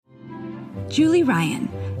Julie Ryan,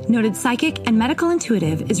 noted psychic and medical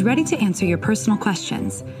intuitive, is ready to answer your personal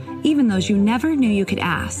questions, even those you never knew you could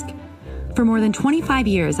ask. For more than 25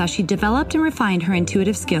 years, as she developed and refined her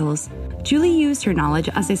intuitive skills, Julie used her knowledge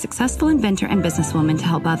as a successful inventor and businesswoman to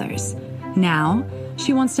help others. Now,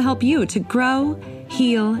 she wants to help you to grow,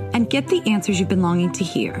 heal, and get the answers you've been longing to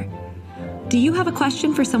hear. Do you have a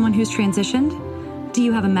question for someone who's transitioned? Do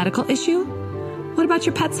you have a medical issue? What about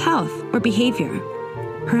your pet's health or behavior?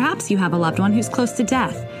 Perhaps you have a loved one who's close to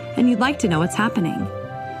death and you'd like to know what's happening.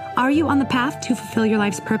 Are you on the path to fulfill your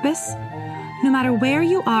life's purpose? No matter where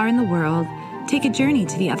you are in the world, take a journey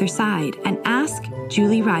to the other side and ask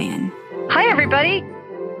Julie Ryan. Hi, everybody.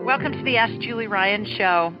 Welcome to the Ask Julie Ryan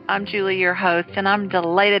Show. I'm Julie, your host, and I'm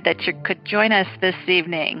delighted that you could join us this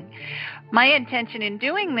evening. My intention in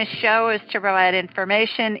doing this show is to provide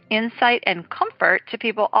information, insight, and comfort to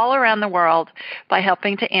people all around the world by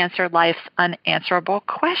helping to answer life's unanswerable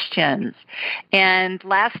questions. And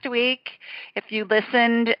last week, if you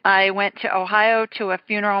listened, I went to Ohio to a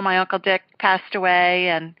funeral. My Uncle Dick passed away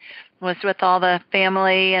and was with all the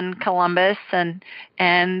family in Columbus, and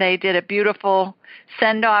they did a beautiful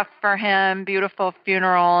send-off for him, beautiful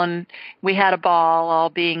funeral, and we had a ball all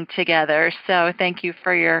being together. So thank you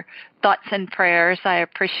for your thoughts and prayers. I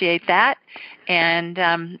appreciate that.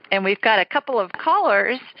 And we've got a couple of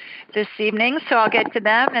callers this evening, so I'll get to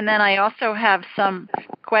them. And then I also have some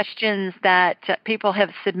questions that people have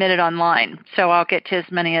submitted online, so I'll get to as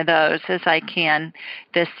many of those as I can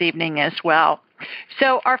this evening as well.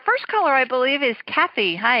 So our first caller, I believe, is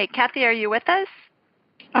Kathy. Hi, Kathy, are you with us?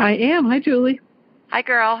 I am. Hi, Julie. Hi,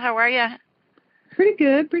 girl. How are you? Pretty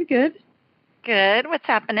good. Good. What's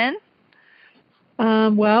happening?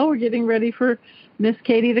 Well, we're getting ready for Miss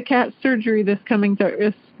Katie the cat surgery this coming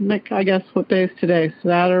Thursday. I guess what day is today?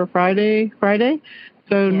 Saturday or Friday? Friday.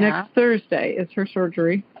 So next Thursday is her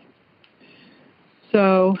surgery.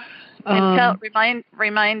 So,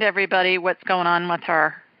 remind everybody what's going on with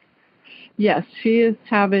her. Yes, she is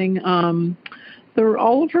having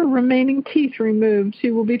all of her remaining teeth removed.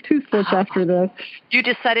 She will be toothless after this. You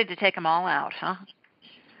decided to take them all out, huh?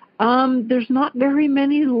 There's not very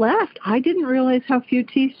many left. I didn't realize how few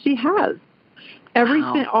teeth she has.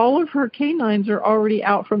 Everything, all of her canines are already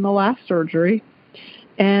out from the last surgery,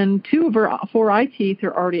 and 2 of her 4 eye teeth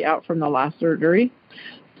are already out from the last surgery.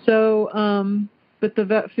 So, but the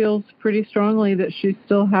vet feels pretty strongly that she's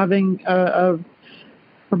still having her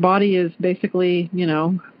body is basically,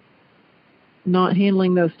 not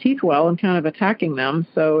handling those teeth well and kind of attacking them.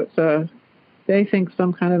 So it's they think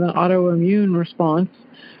some kind of an autoimmune response.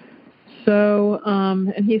 So,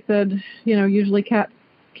 and he said, usually cats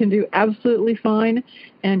can do absolutely fine,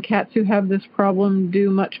 and cats who have this problem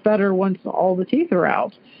do much better once all the teeth are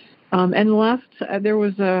out. And last, there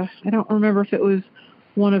was I don't remember if it was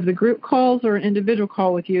one of the group calls or an individual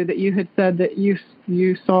call with you that you had said that you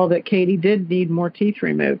saw that Katie did need more teeth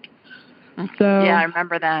removed. So yeah, I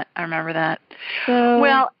remember that. So,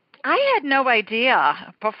 well, I had no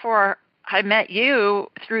idea before I met you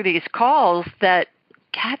through these calls that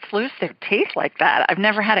cats lose their teeth like that. I've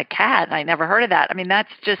never had a cat. I never heard of that. I mean,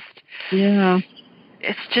 that's just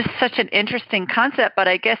it's just such an interesting concept. But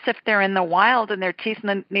I guess if they're in the wild and their teeth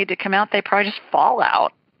need to come out, they probably just fall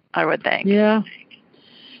out, I would think. Yeah.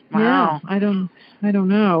 Wow. Yeah, I don't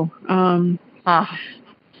know.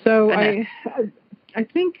 So I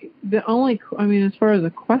think the only, as far as a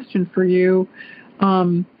question for you,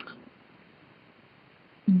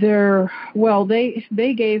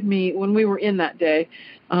 they gave me, when we were in that day,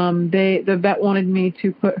 the vet wanted me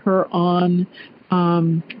to put her on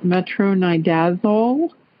metronidazole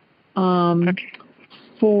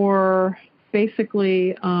for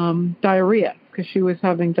basically diarrhea, because she was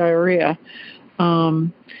having diarrhea.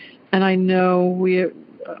 And I know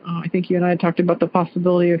I think you and I had talked about the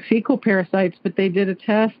possibility of fecal parasites, but they did a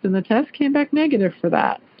test, and the test came back negative for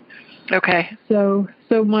that. Okay. So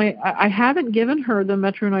I haven't given her the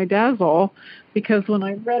metronidazole because when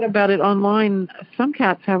I read about it online, some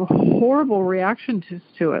cats have horrible reactions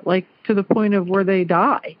to it, like to the point of where they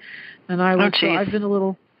die. And I've been a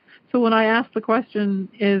little. So when I asked the question,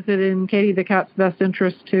 is it in Katie the cat's best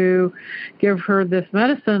interest to give her this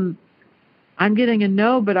medicine? I'm getting a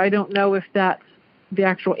no, but I don't know if that's the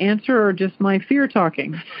actual answer or just my fear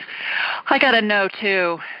talking. I got a no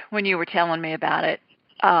too when you were telling me about it.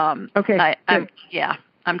 Okay.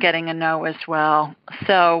 I'm getting a no as well.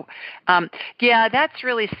 So, that's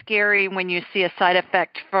really scary when you see a side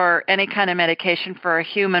effect for any kind of medication for a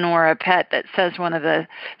human or a pet that says one of the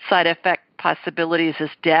side effect possibilities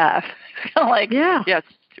is death. Yes,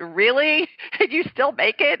 really? Did you still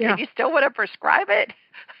make it? Yeah. Did you still want to prescribe it?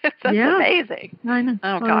 That's amazing. I know.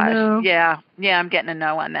 Oh gosh. Yeah. I'm getting a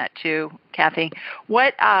no on that too, Kathy.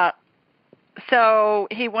 What? So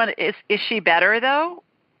is she better though?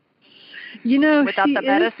 Without the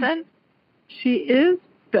medicine? She is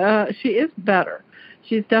better.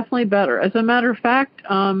 She's definitely better. As a matter of fact,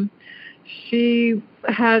 she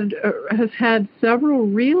has had several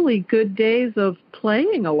really good days of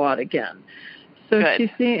playing a lot again. So good.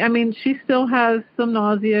 She still has some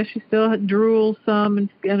nausea. She still drools some,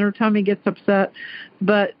 and her tummy gets upset,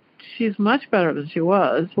 but she's much better than she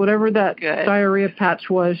was. Whatever that diarrhea patch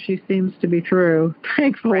was, she seems to be true,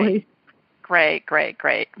 thankfully. Great.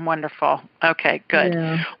 Wonderful. Okay, good.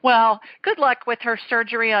 Yeah. Well, good luck with her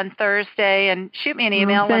surgery on Thursday, and shoot me an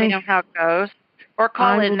email, let me know how it goes. Or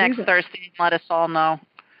call in next Thursday and let us all know.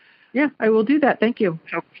 Yeah, I will do that. Thank you.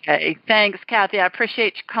 Okay. Thanks, Kathy. I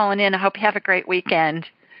appreciate you calling in. I hope you have a great weekend.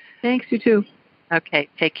 Thanks, you too. Okay,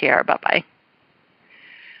 take care. Bye-bye.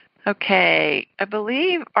 Okay, I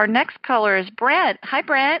believe our next caller is Brent. Hi,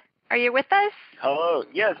 Brent. Are you with us? Hello.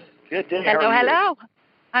 Yes. Good day. Hello.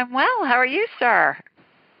 I'm well. How are you, sir?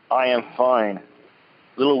 I am fine.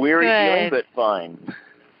 A little weary feeling, but fine.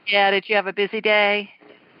 Yeah, did you have a busy day?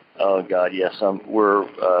 Oh, God, yes. We're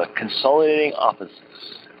consolidating offices.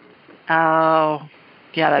 Oh,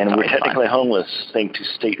 yeah, that's and we're technically fun. Homeless, thanks to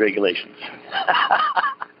state regulations.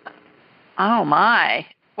 Oh, my.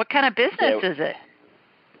 What kind of business is it?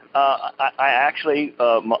 I actually,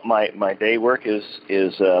 my day work is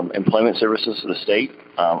employment services for the state.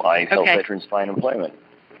 I help veterans find employment.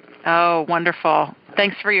 Oh, wonderful.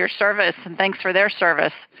 Thanks for your service, and thanks for their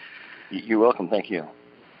service. You're welcome. Thank you.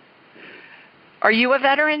 Are you a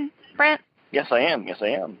veteran, Brent? Yes, I am.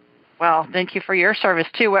 Well, thank you for your service,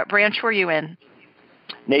 too. What branch were you in?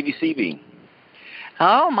 Navy Seabee.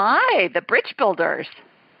 Oh, my, the bridge builders.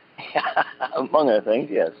 Among other things,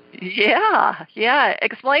 yes. Yeah.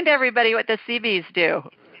 Explain to everybody what the Seabees do.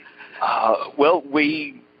 Well,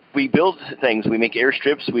 we build things. We make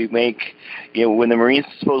airstrips. We make, when the Marines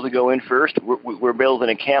are supposed to go in first, we're building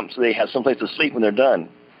a camp so they have someplace to sleep when they're done,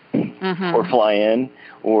 or fly in,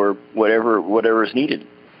 or whatever is needed.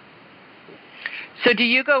 So, do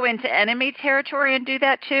you go into enemy territory and do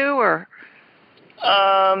that too, or?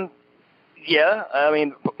 Yeah, I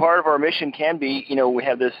mean, part of our mission can be, we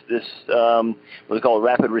have this what we call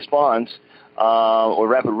rapid response, or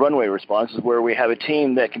rapid runway response, is where we have a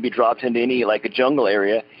team that can be dropped into any, like a jungle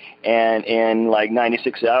area, and in like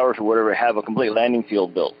 96 hours or whatever, have a complete landing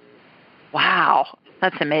field built. Wow,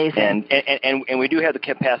 that's amazing. And we do have the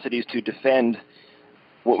capacities to defend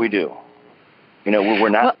what we do. We're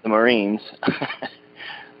not the Marines.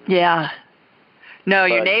 Yeah. No,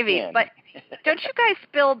 you're Navy, but don't you guys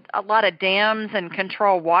build a lot of dams and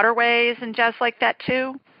control waterways and just like that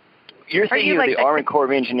too? You're thinking of the Army Corps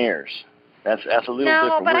of Engineers. That's a little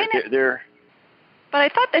different. But I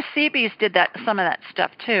thought the Seabees did some of that stuff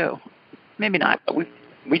too. Maybe not.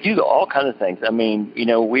 We do all kinds of things. I mean,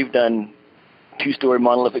 we've done 2-story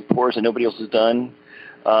monolithic pours that nobody else has done.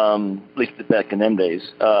 At least back in them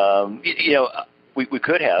days. We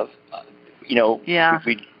could have. Yeah.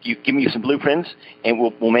 You give me some blueprints, and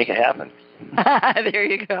we'll make it happen. There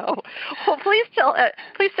you go. Well, please tell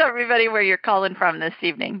everybody where you're calling from this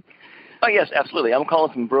evening. Oh, yes, absolutely. I'm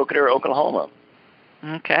calling from Broken Arrow, Oklahoma.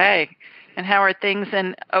 Okay. And how are things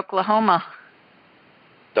in Oklahoma?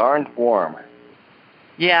 Darn warm.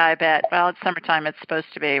 Yeah, I bet. Well, it's summertime. It's supposed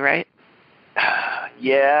to be, right?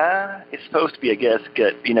 Yeah, it's supposed to be, I guess.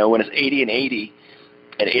 When it's 80 and 80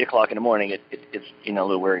 at 8 o'clock in the morning, it's a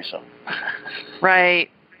little worrisome. Right.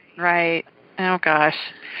 Oh, gosh.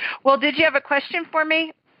 Well, did you have a question for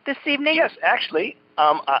me this evening? Yes, actually.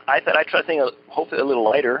 I thought I'd try something hopefully a little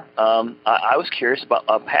lighter. I was curious about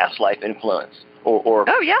a past life influence, or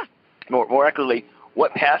oh, yeah. More accurately,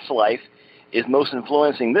 what past life is most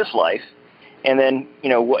influencing this life, and then,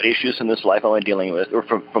 what issues in this life am I dealing with, or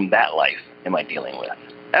from that life am I dealing with?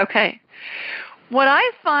 Okay. What I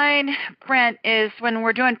find, Brent, is when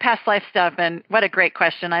we're doing past life stuff, and what a great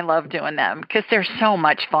question. I love doing them because they're so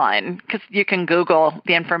much fun, because you can Google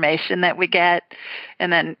the information that we get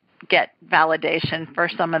and then get validation for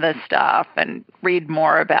some of this stuff and read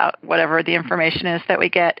more about whatever the information is that we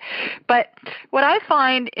get. But what I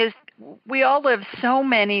find is we all live so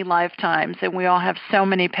many lifetimes and we all have so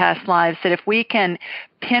many past lives that if we can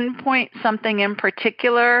pinpoint something in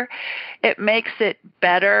particular, it makes it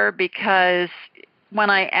better, because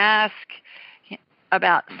when I ask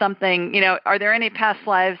about something, are there any past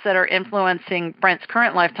lives that are influencing Brent's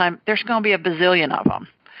current lifetime, there's going to be a bazillion of them.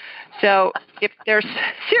 So if there's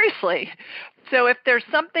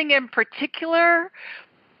something in particular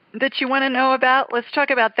that you want to know about, let's talk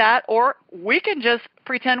about that. Or we can just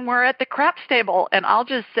pretend we're at the craps table, and I'll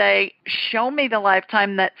just say, show me the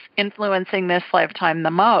lifetime that's influencing this lifetime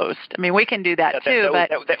the most. I mean, we can do that too.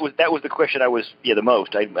 That was the question I was, the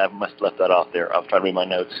most. I must have left that off there. I was trying to read my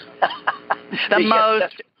notes. The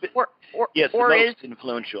most, yes, the most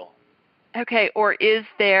influential. Okay, or is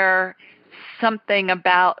there something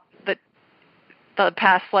about the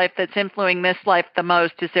past life that's influencing this life the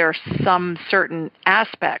most? Is there some certain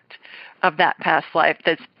aspect of that past life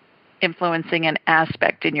that's influencing an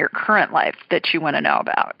aspect in your current life that you want to know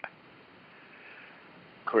about?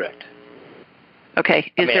 Correct.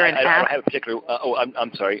 Okay. I don't have a particular.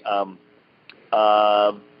 I'm sorry.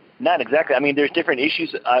 Not exactly. I mean, there's different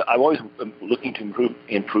issues. I'm always looking to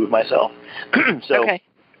improve myself. So, okay.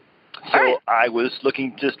 So right. I was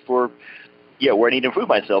looking just for, where I need to improve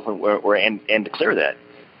myself and to clear that.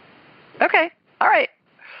 Okay. All right.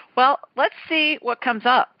 Well, let's see what comes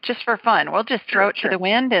up just for fun. We'll just throw it to the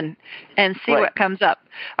wind and see what comes up.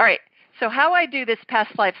 All right. So how I do this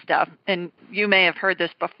past life stuff, and you may have heard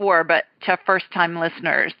this before, but to first-time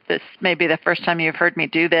listeners, this may be the first time you've heard me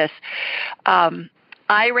do this.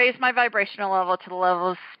 I raise my vibrational level to the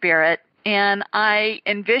level of spirit, and I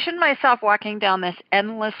envision myself walking down this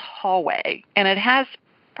endless hallway, and it has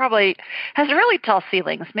really tall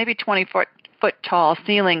ceilings, maybe 20-foot tall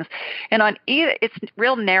ceilings. And on either, it's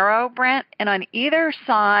real narrow, Brent, and on either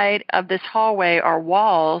side of this hallway are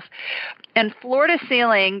walls. And floor to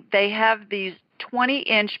ceiling, they have these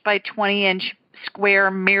 20-inch by 20-inch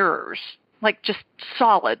square mirrors, like just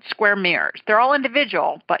solid square mirrors. They're all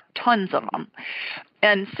individual, but tons of them.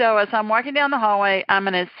 And so as I'm walking down the hallway, I'm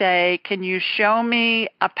going to say, can you show me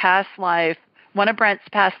a past life, one of Brent's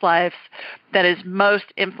past lives that is most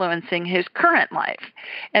influencing his current life?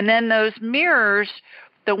 And then those mirrors,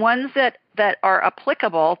 the ones that are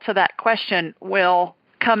applicable to that question, will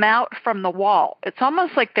come out from the wall. It's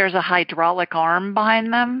almost like there's a hydraulic arm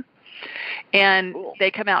behind them. And they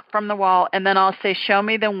come out from the wall, and then I'll say, show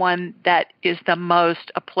me the one that is the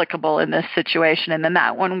most applicable in this situation, and then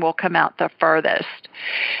that one will come out the furthest.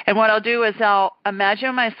 And what I'll do is I'll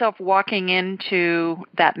imagine myself walking into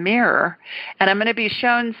that mirror, and I'm going to be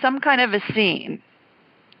shown some kind of a scene.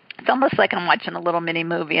 It's almost like I'm watching a little mini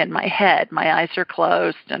movie in my head. My eyes are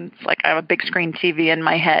closed, and it's like I have a big screen TV in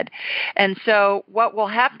my head. And so what will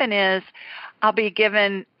happen is I'll be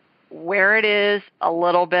given where it is, a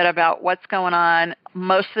little bit about what's going on.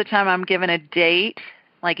 Most of the time I'm given a date,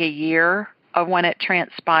 like a year of when it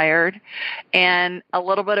transpired, and a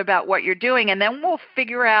little bit about what you're doing. And then we'll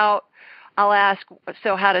figure out, I'll ask,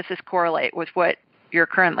 so how does this correlate with what you're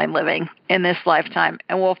currently living in this lifetime?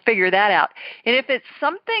 And we'll figure that out. And if it's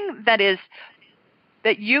something that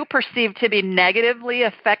you perceive to be negatively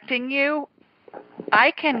affecting you,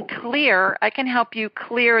 I can help you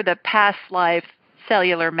clear the past life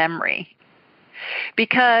cellular memory,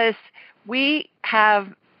 because we have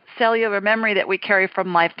cellular memory that we carry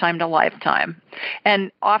from lifetime to lifetime.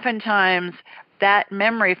 And oftentimes that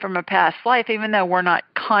memory from a past life, even though we're not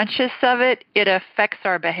conscious of it, it affects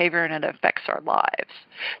our behavior and it affects our lives.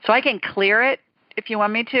 So I can clear it if you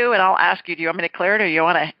want me to, and I'll ask you, do you want me to clear it, or you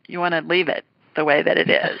want to leave it the way that it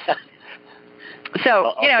is?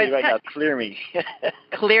 So, I'll right now, clear me.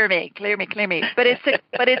 Clear me. But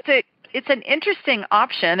it's an interesting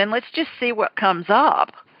option, and let's just see what comes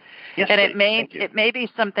up. Yes, and please. it may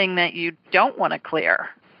be something that you don't want to clear.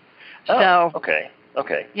 Oh, so okay.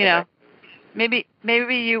 Maybe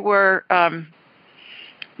you were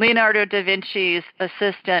Leonardo da Vinci's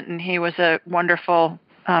assistant, and he was a wonderful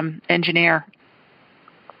engineer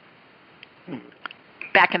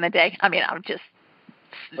back in the day. I mean, I'm just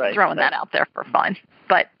throwing that out there for fun.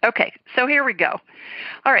 But, okay, so here we go.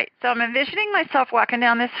 All right, so I'm envisioning myself walking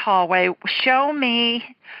down this hallway. Show me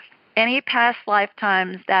any past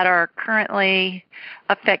lifetimes that are currently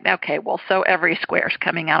affecting. Okay, well, so every square's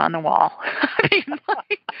coming out on the wall. I mean,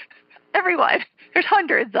 everyone. There's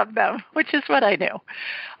hundreds of them, which is what I knew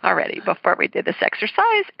already before we did this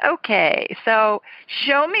exercise. Okay, so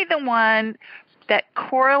show me the one that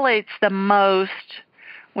correlates the most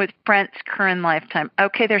with Brent's current lifetime.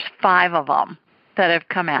 Okay, there's 5 of them that have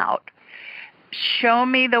come out. Show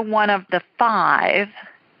me the one of the 5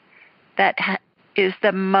 that is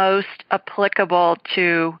the most applicable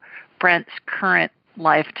to Brent's current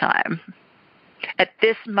lifetime. At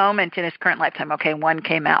this moment in his current lifetime, okay, one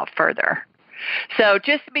came out further. So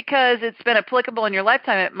just because it's been applicable in your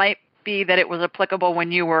lifetime, it might be that it was applicable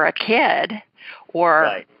when you were a kid,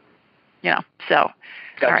 or, so.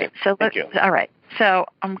 Gotcha. All right. So Thank you. All right. So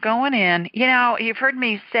I'm going in. You've heard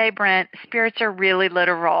me say, Brent, spirits are really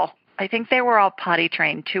literal. I think they were all potty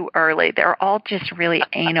trained too early. They're all just really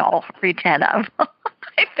anal retentive.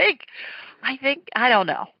 I think, I don't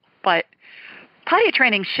know, but potty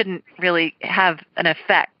training shouldn't really have an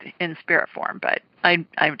effect in spirit form, but I'm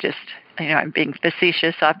just, I'm being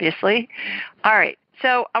facetious, obviously. All right.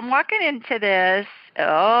 So I'm walking into this.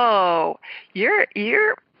 Oh, you're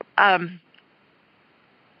the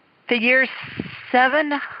year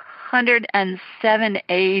 707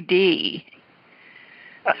 AD.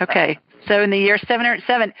 Okay. So in the year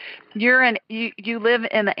 707, you live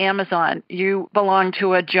in the Amazon. You belong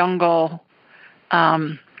to a jungle,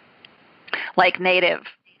 like native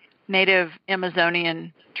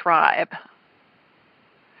Amazonian tribe.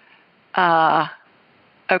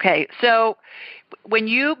 Okay. So when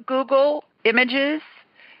you Google images,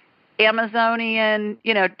 Amazonian,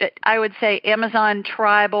 I would say Amazon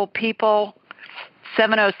tribal people,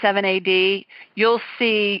 707 AD, you'll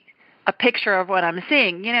see a picture of what I'm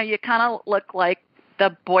seeing. You kind of look like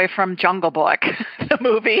the boy from Jungle Book, the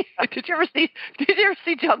movie. Did you ever see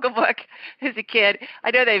Jungle Book as a kid? I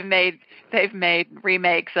know they've made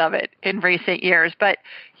remakes of it in recent years, but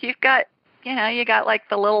you've got, you got like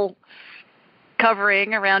the little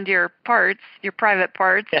covering around your parts, your private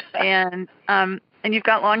parts, and you've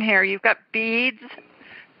got long hair. You've got beads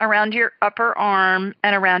around your upper arm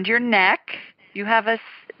and around your neck. You have a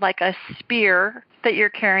spear that you're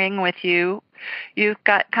carrying with you. You've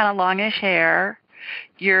got kind of longish hair.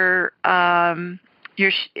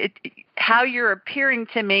 How you're appearing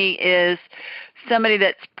to me is somebody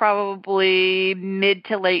that's probably mid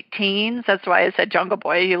to late teens. That's why I said Jungle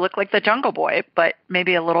Boy. You look like the Jungle Boy, but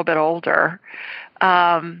maybe a little bit older.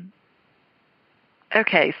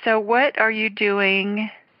 Okay, so what are you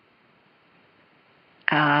doing?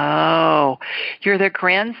 Oh, you're the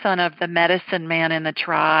grandson of the medicine man in the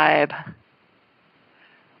tribe.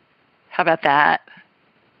 How about that?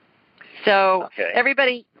 So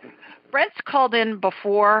Everybody, Brent's called in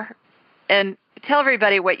before, and tell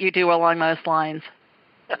everybody what you do along those lines.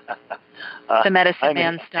 The medicine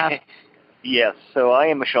man stuff. Yes, so I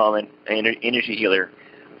am a shaman, an energy healer.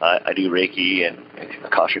 I do Reiki and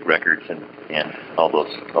Akashic records and all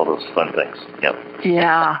those fun things. Yep.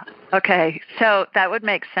 Yeah. Okay. So that would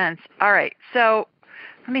make sense. All right. So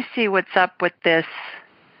let me see what's up with this.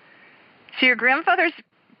 So your grandfather's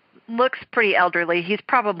looks pretty elderly. He's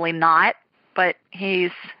probably not, but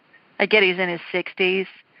I get he's in his 60s.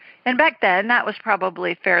 And back then, that was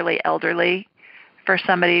probably fairly elderly for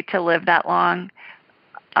somebody to live that long.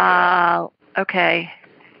 Okay.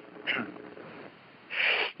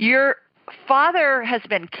 Your father has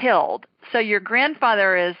been killed, so your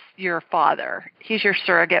grandfather is your father. He's your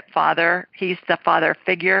surrogate father. He's the father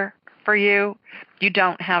figure for you. You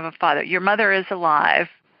don't have a father. Your mother is alive.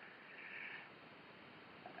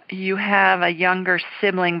 You have a younger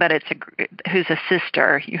sibling, but who's a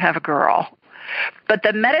sister. You have a girl. But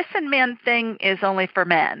the medicine man thing is only for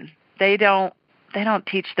men. They don't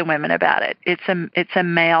teach the women about it. It's a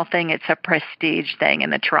male thing. It's a prestige thing in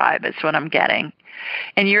the tribe. Is what I'm getting.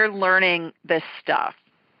 And you're learning this stuff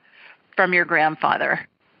from your grandfather.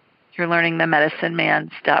 You're learning the medicine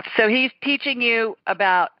man stuff. So he's teaching you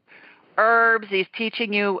about herbs. He's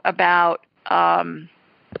teaching you about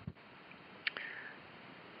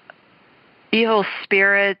evil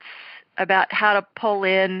spirits, about how to pull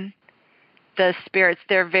in the spirits.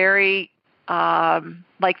 They're very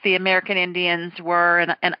like the American Indians were,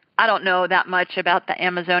 and I don't know that much about the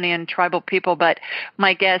Amazonian tribal people, but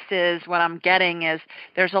my guess is what I'm getting is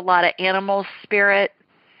there's a lot of animal spirit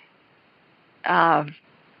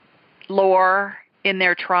lore in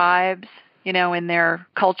their tribes, in their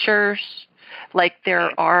cultures, like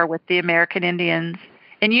there are with the American Indians.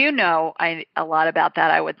 And a lot about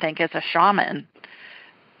that, I would think, as a shaman.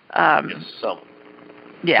 Yes, so.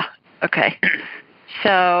 Yeah, okay.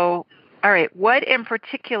 So, all right, what in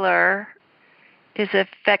particular is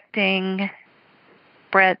affecting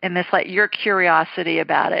Brent in this, like your curiosity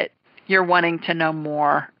about it? You're wanting to know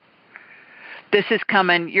more. This is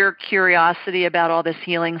coming, your curiosity about all this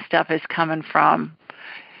healing stuff is coming from,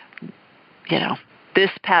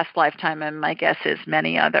 this past lifetime, and my guess is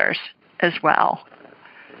many others as well.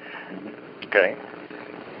 Okay.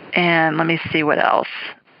 And let me see what else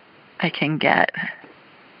I can get.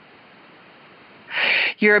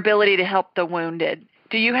 Your ability to help the wounded.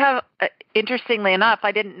 Do you have, interestingly enough,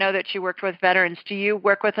 I didn't know that you worked with veterans. Do you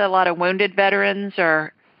work with a lot of wounded veterans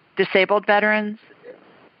or disabled veterans?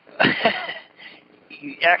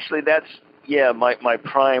 Actually, that's, my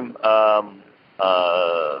prime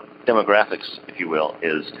demographics, if you will,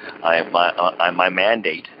 is my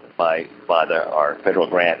mandate by our federal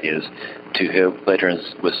grant is to help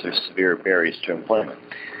veterans with severe barriers to employment.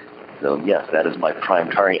 So yes, that is my prime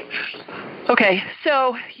target. Okay,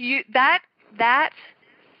 so that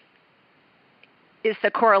is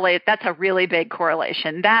the correlate. That's a really big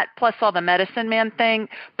correlation. That plus all the medicine man thing,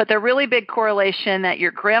 but the really big correlation that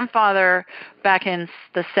your grandfather back in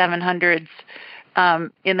the 700s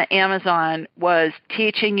in the Amazon was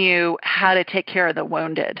teaching you how to take care of the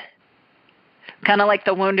wounded, kind of like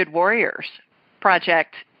the Wounded Warriors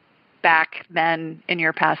Project back then in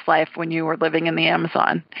your past life when you were living in the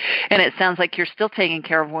Amazon. And it sounds like you're still taking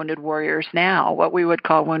care of wounded warriors now, what we would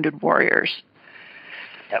call wounded warriors.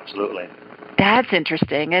 Absolutely. That's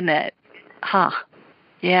interesting, isn't it? Huh.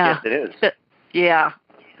 Yeah. Yes, it is. But, yeah.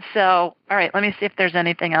 So, all right, let me see if there's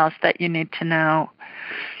anything else that you need to know.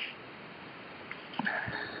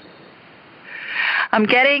 I'm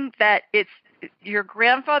getting that it's your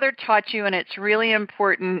grandfather taught you, and it's really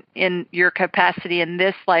important in your capacity in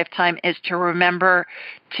this lifetime, is to remember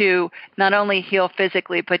to not only heal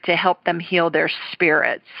physically, but to help them heal their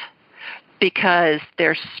spirits, because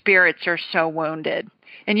their spirits are so wounded.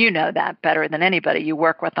 And you know that better than anybody. You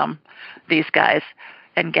work with them, these guys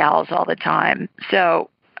and gals, all the time.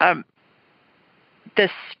 So the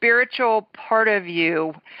spiritual part of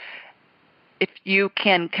you, if you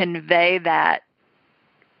can convey that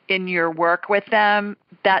in your work with them,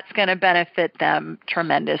 that's going to benefit them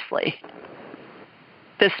tremendously.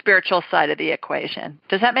 The spiritual side of the equation.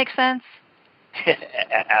 Does that make sense?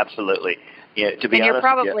 Absolutely. Yeah, to be and honest, you're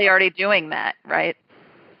probably already doing that, right?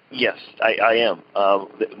 Yes, I am.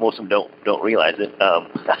 Most of them don't realize it.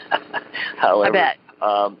 However, I bet.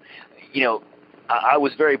 I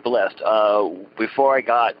was very blessed. Before I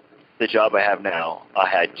got the job I have now, I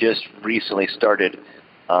had just recently started.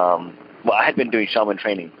 I had been doing shaman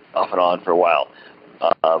training off and on for a while,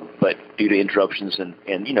 but due to interruptions and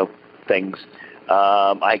things,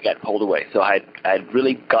 I got pulled away. So I had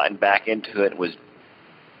really gotten back into it. Was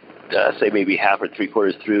say maybe half or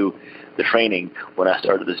three-quarters through the training when I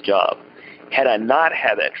started this job. Had I not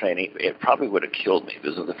had that training, it probably would have killed me,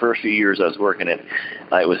 because the first few years I was working it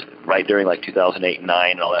was right during like 2008 and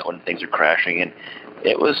 9 and all that, when things were crashing, and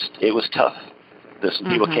it was tough. Some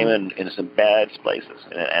people came in some bad places,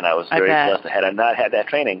 and I was very blessed. Had I not had that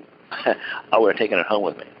training, I would have taken it home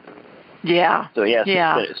with me. Yeah. So yes,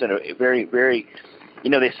 yeah. It's been a very, very,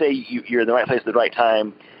 they say you're in the right place at the right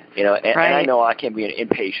time, and I know I can be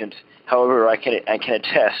impatient. However, I can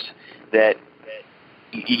attest that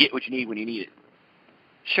you get what you need when you need it.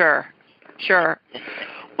 Sure.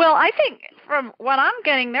 Well, I think from what I'm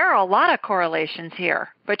getting, there are a lot of correlations here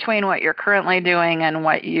between what you're currently doing and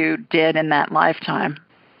what you did in that lifetime.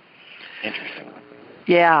 Interesting.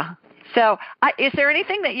 Yeah. So is there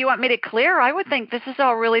anything that you want me to clear? I would think this is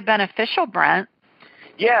all really beneficial, Brent.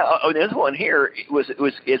 Yeah, this one here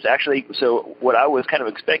is actually, so what I was kind of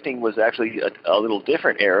expecting was actually a little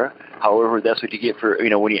different error. However, that's what you get for,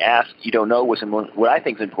 when you ask, you don't know what I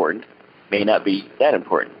think is important may not be that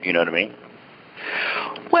important. You know what I mean?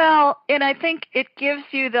 Well, and I think it gives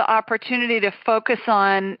you the opportunity to focus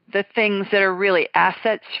on the things that are really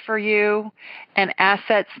assets for you, and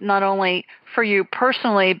assets not only for you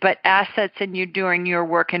personally, but assets in you doing your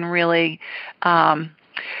work and really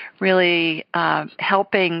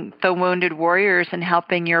helping the wounded warriors and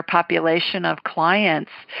helping your population of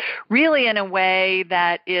clients really in a way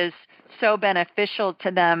that is so beneficial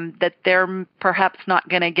to them that they're perhaps not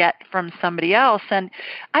going to get from somebody else. And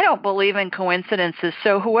I don't believe in coincidences.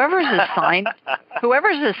 So whoever's assigned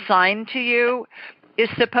to you is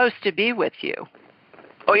supposed to be with you.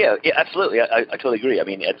 Oh yeah, absolutely. I totally agree. I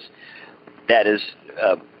mean,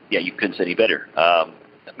 you couldn't say any better.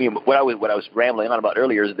 What I was rambling on about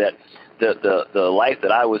earlier is that the life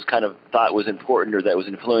that I was kind of thought was important, or that was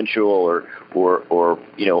influential, or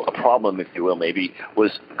a problem, if you will, maybe,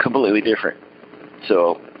 was completely different.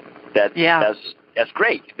 So that's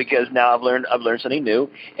great, because now I've learned something new,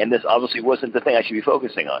 and this obviously wasn't the thing I should be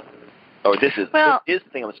focusing on, or this is the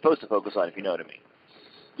thing I'm supposed to focus on, if you know what I mean.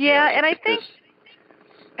 Yeah, and I think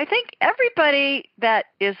everybody that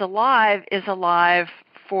is alive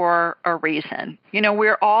for a reason.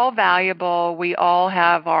 We're all valuable. We all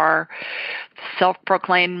have our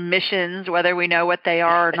self-proclaimed missions, whether we know what they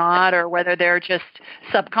are or not, or whether they're just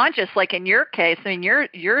subconscious. Like in your case,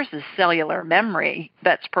 yours is cellular memory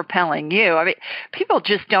that's propelling you. People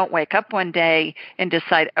just don't wake up one day and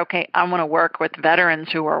decide, okay, I want to work with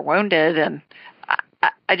veterans who are wounded. And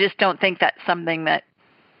I just don't think that's something that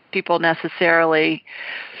people necessarily,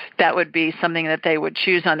 that would be something that they would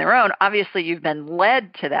choose on their own. Obviously, you've been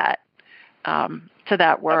led to that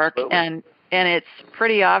work, Absolutely. and it's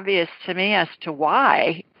pretty obvious to me as to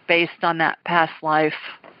why, based on that past life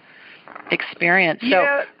experience.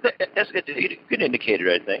 Yeah, that's a good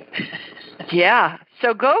indicator, I think. Yeah.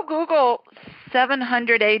 So go Google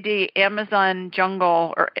 700 AD Amazon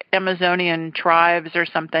jungle or Amazonian tribes or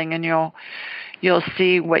something, and you'll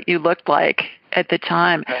see what you looked like at the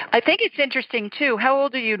time. Okay. I think it's interesting too. How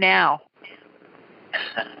old are you now?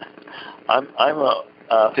 I'm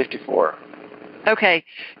 54. Okay,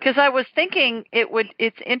 because I was thinking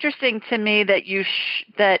it's interesting to me that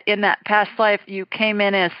that in that past life you came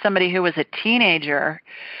in as somebody who was a teenager.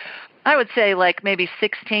 I would say like maybe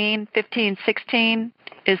 15, 16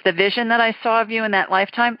 is the vision that I saw of you in that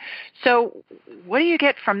lifetime. So what do you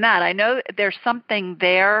get from that? I know there's something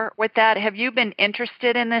there with that. Have you been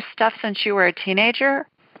interested in this stuff since you were a teenager?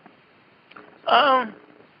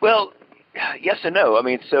 Well, yes and no. I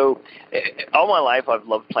mean, so all my life I've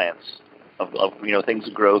loved plants. Of things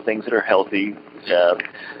that grow, things that are healthy.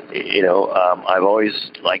 I've always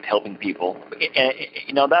liked helping people. And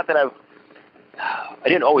not that I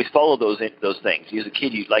didn't always follow those things. As a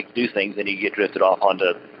kid, you like to do things, and you get drifted off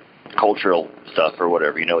onto cultural stuff or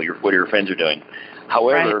whatever. What your friends are doing.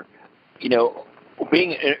 However, right.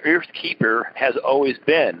 Being an earth keeper has always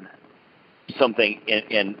been something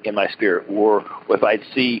in my spirit. Or if I'd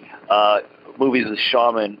see movies with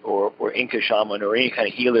shaman or Inca shaman or any kind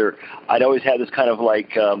of healer, I'd always have this kind of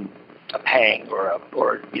like a pang or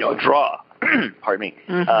a draw. Pardon me.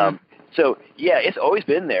 Mm-hmm. So yeah, it's always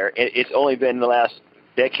been there. It's only been the last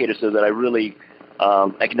decade or so that I really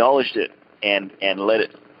acknowledged it and let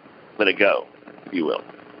it go, if you will.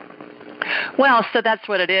 Well, so that's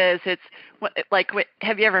what it is. It's like,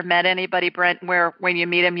 have you ever met anybody, Brent, where when you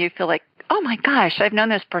meet them, you feel like, oh my gosh, I've known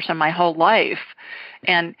this person my whole life.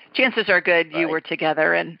 And chances are good you were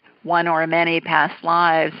together in one or many past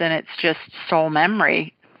lives, and it's just soul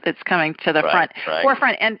memory that's coming to the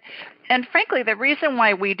forefront. And frankly, the reason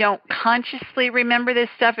why we don't consciously remember this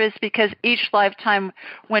stuff is because each lifetime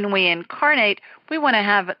when we incarnate, we want to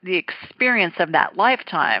have the experience of that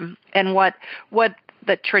lifetime and what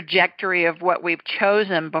the trajectory of what we've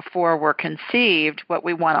chosen before we're conceived, what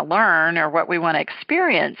we want to learn or what we want to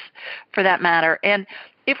experience for that matter. And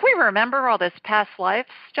if we remember all this past life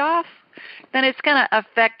stuff, then it's going to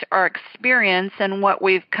affect our experience and what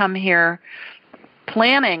we've come here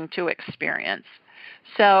planning to experience.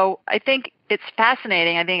 So I think it's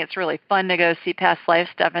fascinating. I think it's really fun to go see past life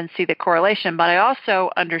stuff and see the correlation, but I also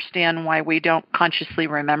understand why we don't consciously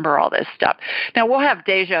remember all this stuff. Now, we'll have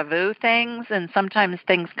deja vu things, and sometimes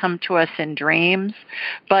things come to us in dreams,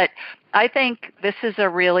 but I think this is a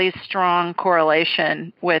really strong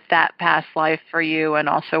correlation with that past life for you and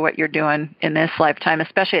also what you're doing in this lifetime,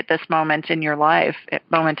 especially at this moment in your life,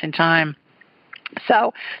 moment in time.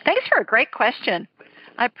 So thanks for a great question.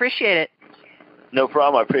 I appreciate it. No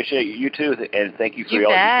problem. I appreciate you too, and thank you for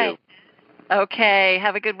all you do. Okay.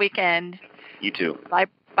 Have a good weekend. You too.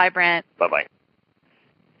 Bye, Brent. Bye-bye.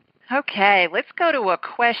 Okay. Let's go to a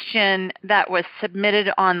question that was submitted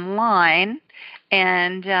online.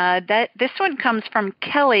 And this one comes from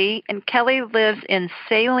Kelly, and Kelly lives in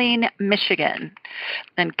Saline, Michigan.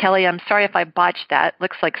 And Kelly, I'm sorry if I botched that.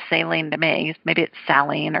 Looks like saline to me. Maybe it's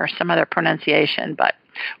saline or some other pronunciation, but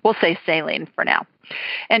we'll say saline for now.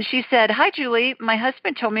 And she said, "Hi, Julie. My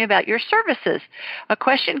husband told me about your services. A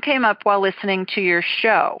question came up while listening to your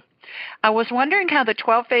show. I was wondering how the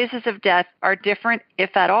 12 phases of death are different,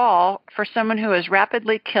 if at all, for someone who is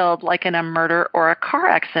rapidly killed, like in a murder or a car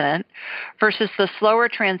accident, versus the slower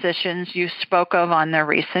transitions you spoke of on the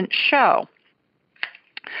recent show."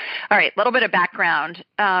 All right, a little bit of background.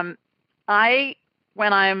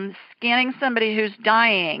 When I'm scanning somebody who's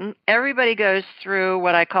dying, everybody goes through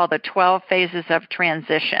what I call the 12 phases of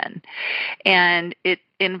transition. And it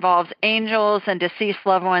involves angels and deceased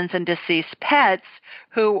loved ones and deceased pets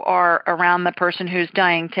who are around the person who's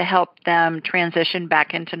dying to help them transition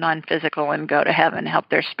back into non-physical and go to heaven, help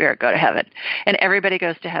their spirit go to heaven. And everybody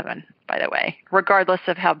goes to heaven, by the way, regardless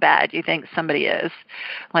of how bad you think somebody is.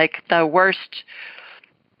 Like the worst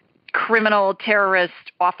criminal, terrorist,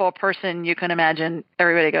 awful person you can imagine,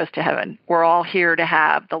 everybody goes to heaven. We're all here to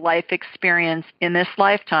have the life experience in this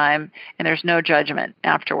lifetime, and there's no judgment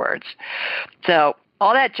afterwards. So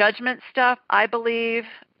all that judgment stuff, I believe,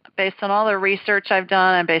 based on all the research I've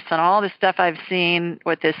done and based on all the stuff I've seen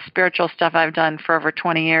with this spiritual stuff I've done for over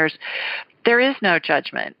 20 years, there is no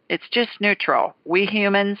judgment. It's just neutral. We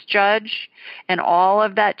humans judge, and all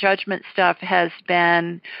of that judgment stuff has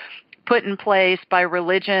been put in place by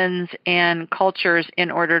religions and cultures in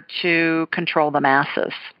order to control the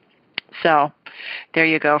masses. So there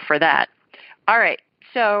you go for that. All right.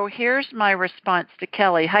 So here's my response to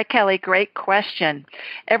Kelly. Hi, Kelly. Great question.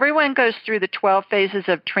 Everyone goes through the 12 phases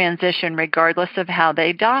of transition regardless of how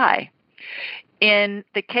they die. In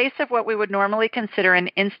the case of what we would normally consider an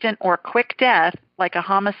instant or quick death, like a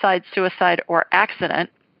homicide, suicide, or accident,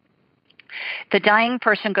 the dying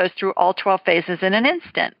person goes through all 12 phases in an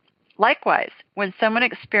instant. Likewise, when someone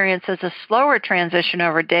experiences a slower transition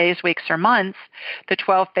over days, weeks, or months, the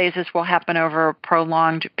 12 phases will happen over a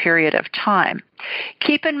prolonged period of time.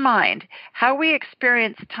 Keep in mind, how we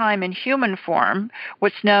experience time in human form,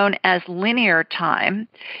 what's known as linear time,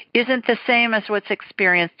 isn't the same as what's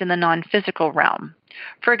experienced in the non-physical realm.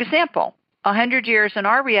 For example, 100 years in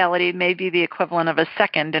our reality may be the equivalent of a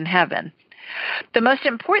second in heaven. The most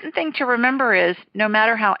important thing to remember is, no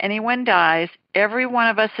matter how anyone dies, every one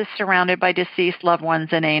of us is surrounded by deceased loved ones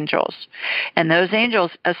and angels, and those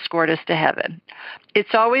angels escort us to heaven.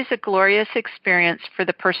 It's always a glorious experience for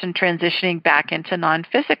the person transitioning back into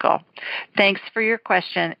non-physical. Thanks for your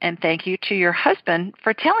question, and thank you to your husband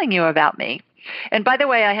for telling you about me. And by the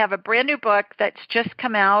way, I have a brand new book that's just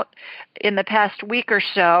come out in the past week or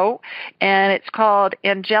so, and it's called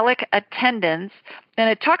Angelic Attendants, and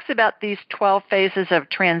it talks about these 12 phases of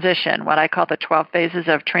transition, what I call the 12 phases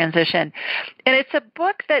of transition. And it's a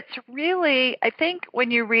book that's really, I think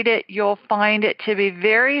when you read it, you'll find it to be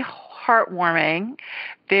very heartwarming,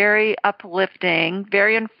 very uplifting,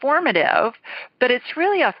 very informative, but it's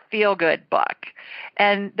really a feel-good book.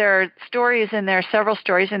 And there are stories in there, several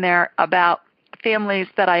stories in there about families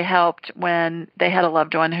that I helped when they had a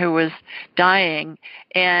loved one who was dying.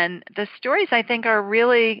 And the stories, I think, are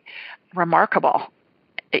really remarkable,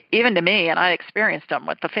 even to me, and I experienced them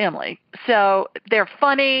with the family. So they're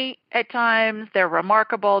funny at times, they're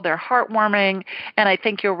remarkable, they're heartwarming, and I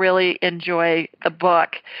think you'll really enjoy the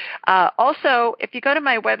book. Also, if you go to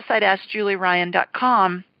my website,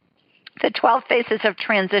 AskJulieRyan.com, the 12 Phases of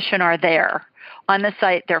Transition are there. On the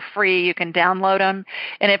site, they're free. You can download them.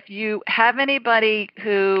 And if you have anybody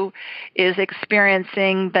who is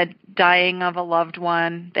experiencing the dying of a loved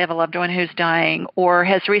one, they have a loved one who's dying, or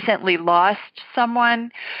has recently lost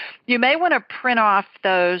someone, you may want to print off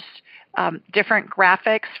those different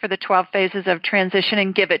graphics for the 12 phases of transition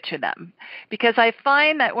and give it to them. Because I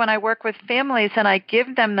find that when I work with families and I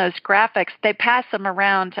give them those graphics, they pass them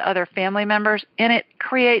around to other family members, and it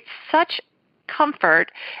creates such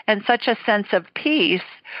comfort and such a sense of peace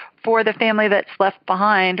for the family that's left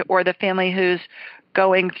behind, or the family who's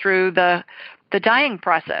going through the dying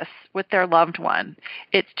process with their loved one.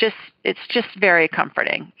 It's just very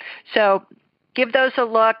comforting. So give those a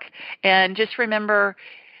look, and just remember,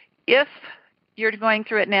 if you're going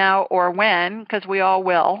through it now or when, because we all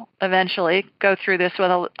will eventually go through this with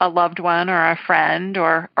a loved one or a friend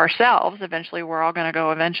or ourselves. Eventually, we're all going to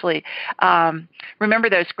go eventually. Remember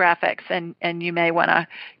those graphics, and you may want to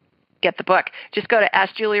get the book. Just go to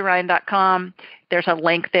AskJulieRyan.com. There's a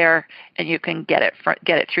link there, and you can get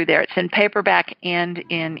it through there. It's in paperback and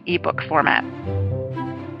in ebook format.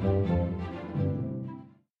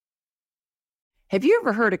 Have you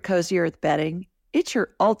ever heard of Cozy Earth bedding? It's your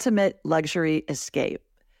ultimate luxury escape.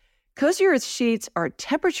 Cozy Earth sheets are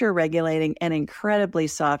temperature regulating and incredibly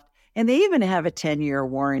soft, and they even have a 10-year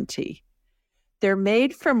warranty. They're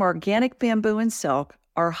made from organic bamboo and silk,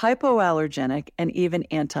 are hypoallergenic, and even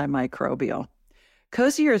antimicrobial.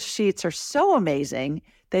 Cozy Earth sheets are so amazing,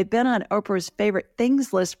 they've been on Oprah's favorite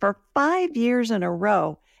things list for 5 years in a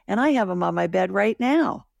row, and I have them on my bed right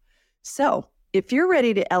now. So, if you're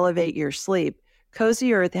ready to elevate your sleep,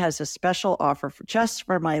 Cozy Earth has a special offer just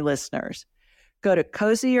for my listeners. Go to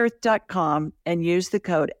CozyEarth.com and use the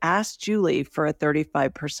code AskJulie for a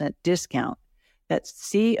 35% discount.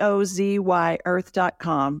 That's COZY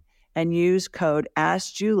Earth.com and use code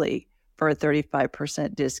AskJulie for a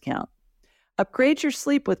 35% discount. Upgrade your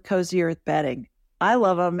sleep with Cozy Earth bedding. I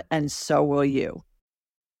love them, and so will you.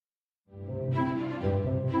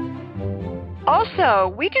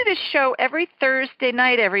 Also, we do this show every Thursday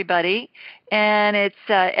night, everybody, and it's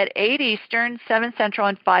at 8 Eastern, 7 Central,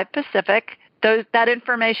 and 5 Pacific. That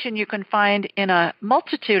information you can find in a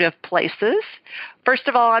multitude of places. First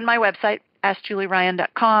of all, on my website,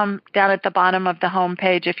 AskJulieRyan.com. Down at the bottom of the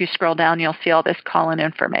homepage, if you scroll down, you'll see all this call-in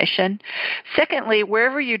information. Secondly,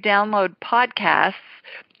 wherever you download podcasts,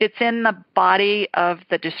 it's in the body of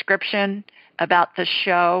the description about the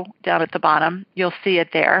show down at the bottom. You'll see it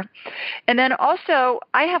there. And then also,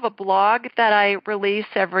 I have a blog that I release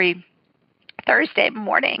every Thursday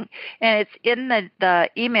morning, and it's in the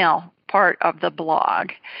email part of the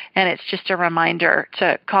blog, and it's just a reminder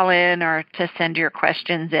to call in or to send your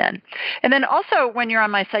questions in. And then also, when you're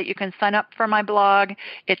on my site, you can sign up for my blog.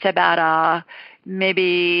 It's about a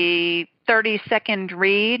maybe 30-second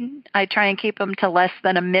read. I try and keep them to less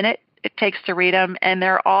than a minute it takes to read them, and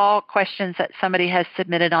they're all questions that somebody has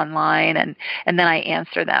submitted online, and then I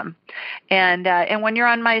answer them. And when you're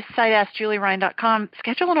on my site, AskJulieRyan.com,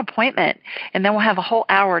 schedule an appointment, and then we'll have a whole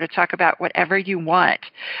hour to talk about whatever you want.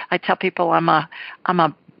 I tell people I'm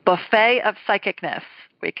a buffet of psychicness.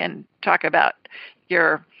 We can talk about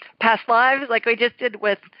your past lives like we just did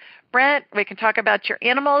with Brent. We can talk about your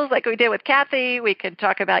animals like we did with Kathy. We can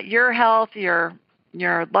talk about your health, your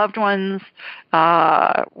loved ones,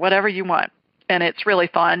 whatever you want. And it's really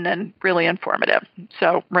fun and really informative.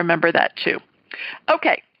 So remember that too.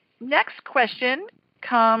 Okay, next question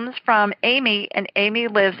comes from Amy, and Amy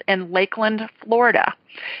lives in Lakeland, Florida.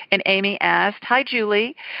 And Amy asked, "Hi,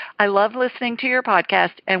 Julie. I love listening to your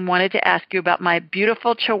podcast and wanted to ask you about my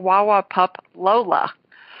beautiful Chihuahua pup, Lola.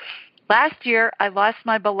 Last year, I lost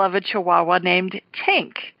my beloved Chihuahua named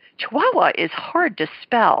Tink. Chihuahua is hard to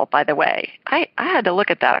spell, by the way. I had to look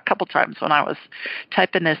at that a couple times when I was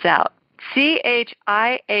typing this out.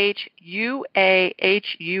 Chihuahua.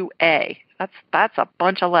 That's a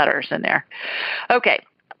bunch of letters in there. Okay,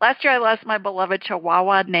 last year I lost my beloved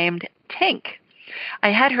Chihuahua named Tink. I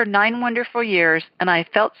had her 9 wonderful years, and I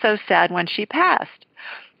felt so sad when she passed.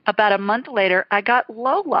 About a month later, I got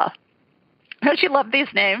Lola. Don't you love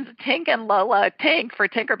these names? Tink and Lola. Tink for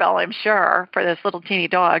Tinkerbell, I'm sure, for this little teeny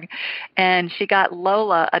dog. And she got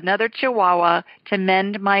Lola, another Chihuahua, to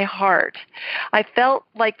mend my heart. I felt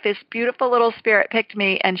like this beautiful little spirit picked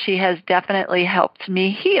me, and she has definitely helped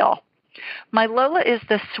me heal. My Lola is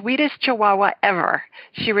the sweetest Chihuahua ever.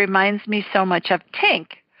 She reminds me so much of Tink.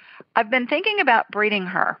 I've been thinking about breeding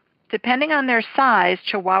her. Depending on their size,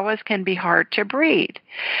 Chihuahuas can be hard to breed.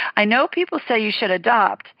 I know people say you should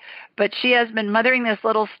adopt, but she has been mothering this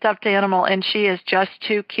little stuffed animal, and she is just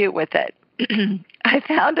too cute with it. I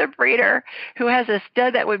found a breeder who has a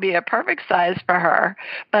stud that would be a perfect size for her,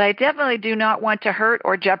 but I definitely do not want to hurt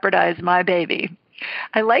or jeopardize my baby.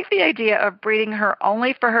 I like the idea of breeding her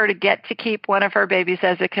only for her to get to keep one of her babies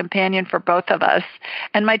as a companion for both of us,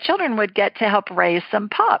 and my children would get to help raise some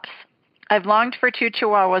pups. I've longed for 2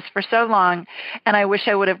 Chihuahuas for so long, and I wish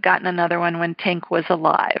I would have gotten another one when Tink was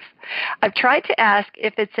alive. I've tried to ask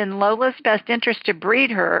if it's in Lola's best interest to breed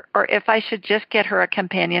her or if I should just get her a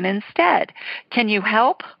companion instead. Can you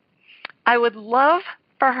help? I would love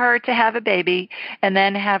for her to have a baby and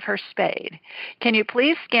then have her spayed. Can you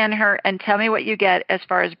please scan her and tell me what you get as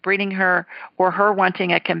far as breeding her or her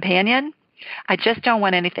wanting a companion? I just don't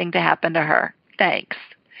want anything to happen to her. Thanks."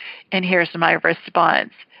 And here's my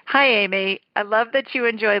response. Hi, Amy. I love that you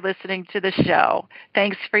enjoy listening to the show.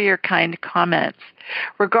 Thanks for your kind comments.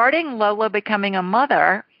 Regarding Lola becoming a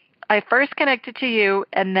mother, I first connected to you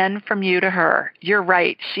and then from you to her. You're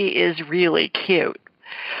right. She is really cute.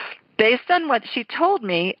 Based on what she told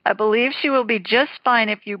me, I believe she will be just fine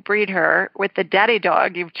if you breed her with the daddy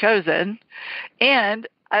dog you've chosen. And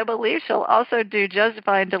I believe she'll also do just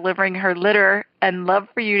fine delivering her litter and love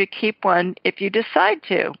for you to keep one if you decide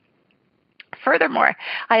to. Furthermore,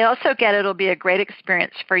 I also get it'll be a great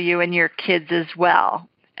experience for you and your kids as well.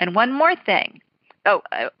 And one more thing.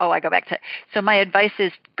 I go back to, so my advice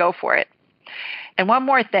is go for it. And one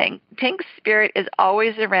more thing. Tink's spirit is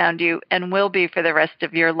always around you and will be for the rest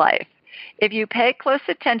of your life. If you pay close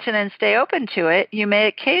attention and stay open to it, you may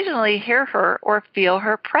occasionally hear her or feel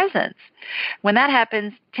her presence. When that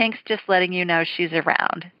happens, Tink's just letting you know she's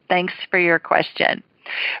around. Thanks for your question.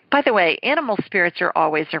 By the way, animal spirits are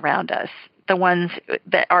always around us. The ones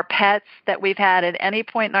that are pets that we've had at any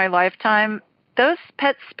point in our lifetime, those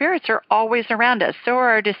pet spirits are always around us. So are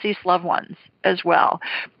our deceased loved ones as well.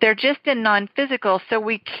 They're just in non-physical, so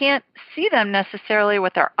we can't see them necessarily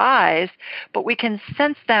with our eyes, but we can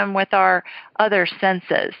sense them with our other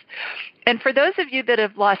senses. And for those of you that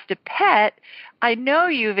have lost a pet, I know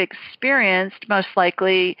you've experienced, most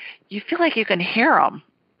likely, you feel like you can hear them.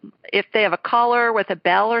 If they have a collar with a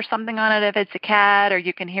bell or something on it, if it's a cat, or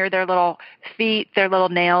you can hear their little feet, their little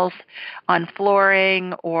nails on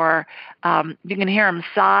flooring, or you can hear them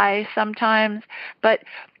sigh sometimes. But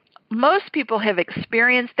most people have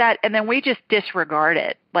experienced that, and then we just disregard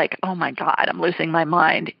it. Like, oh my God, I'm losing my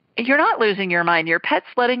mind. You're not losing your mind. Your pet's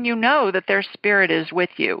letting you know that their spirit is with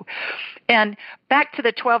you. And back to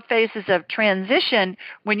the 12 phases of transition,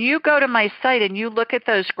 when you go to my site and you look at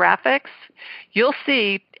those graphics, you'll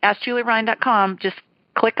see, AskJulieRyan.com, just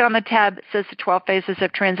click on the tab that says the 12 phases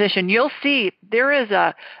of transition. You'll see there is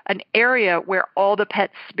an area where all the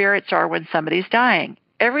pet spirits are when somebody's dying.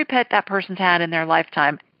 Every pet that person's had in their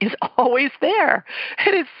lifetime is always there.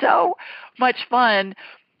 It is so much fun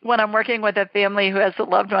when I'm working with a family who has a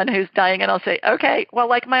loved one who's dying, and I'll say, okay, well,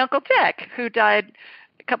 like my Uncle Dick, who died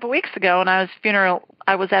a couple weeks ago, and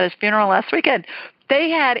I was at his funeral last weekend. they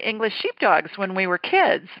had English sheepdogs when we were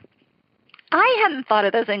kids. I hadn't thought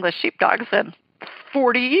of those English sheepdogs in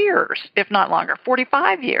 40 years, if not longer,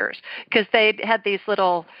 45 years, because they had these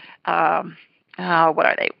little, what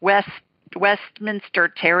are they, Westminster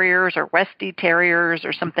Terriers or Westie Terriers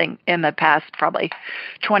or something in the past, probably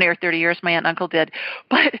 20 or 30 years, my aunt and uncle did.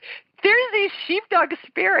 But there's these sheepdog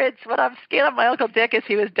spirits when I'm scaling my Uncle Dick as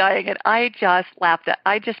he was dying, and I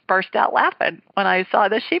just burst out laughing when I saw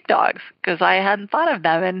the sheepdogs because I hadn't thought of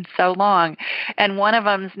them in so long. And one of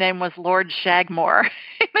them's name was Lord Shagmore.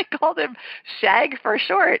 They called him Shag for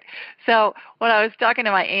short. So when I was talking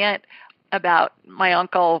to my aunt about my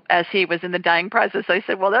uncle as he was in the dying process, I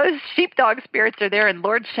said, well, those sheepdog spirits are there, and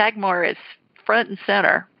Lord Shagmore is front and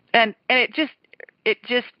center. And it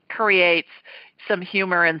just creates some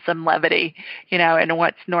humor and some levity, in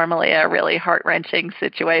what's normally a really heart-wrenching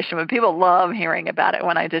situation. But people love hearing about it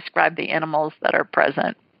when I describe the animals that are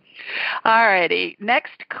present. All righty.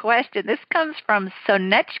 Next question. This comes from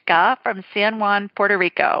Sonechka from San Juan, Puerto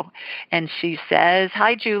Rico. And she says,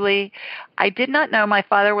 hi, Julie. I did not know my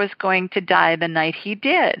father was going to die the night he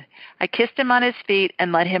did. I kissed him on his feet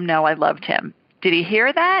and let him know I loved him. Did he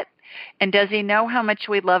hear that? And does he know how much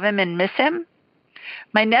we love him and miss him?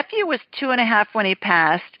 My nephew was 2.5 when he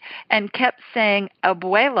passed and kept saying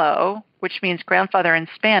abuelo, which means grandfather in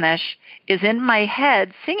Spanish, is in my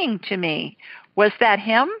head singing to me. Was that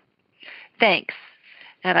him? Thanks.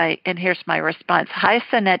 And here's my response. Hi,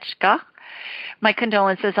 Sonechka. My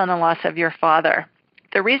condolences on the loss of your father.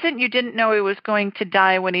 The reason you didn't know he was going to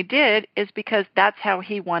die when he did is because that's how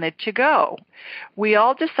he wanted to go. We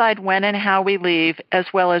all decide when and how we leave, as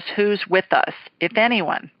well as who's with us, if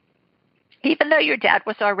anyone. Even though your dad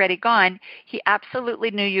was already gone, he absolutely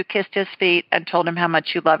knew you kissed his feet and told him how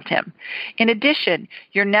much you loved him. In addition,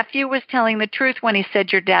 your nephew was telling the truth when he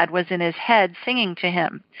said your dad was in his head singing to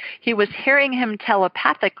him. He was hearing him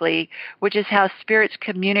telepathically, which is how spirits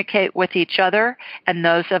communicate with each other and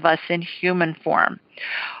those of us in human form.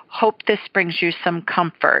 Hope this brings you some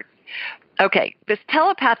comfort. Okay, this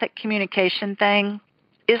telepathic communication thing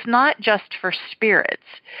is not just for spirits,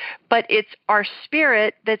 but it's our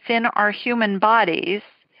spirit that's in our human bodies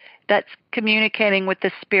that's communicating with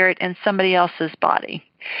the spirit in somebody else's body.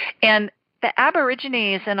 And the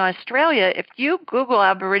Aborigines in Australia, if you Google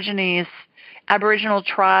Aboriginal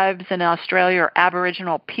tribes in Australia or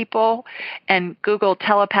Aboriginal people and Google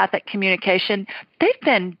telepathic communication, they've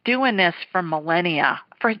been doing this for millennia,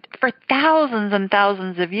 for thousands and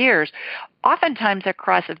thousands of years, oftentimes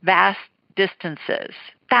across vast distances,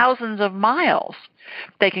 thousands of miles.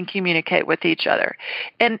 They can communicate with each other.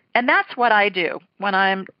 And that's what I do when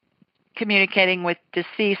I'm communicating with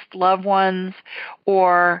deceased loved ones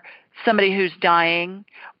or somebody who's dying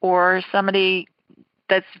or somebody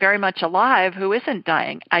that's very much alive who isn't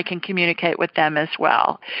dying. I can communicate with them as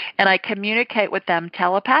well. And I communicate with them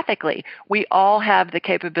telepathically. We all have the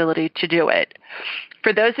capability to do it.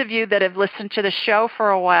 For those of you that have listened to the show for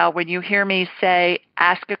a while, when you hear me say,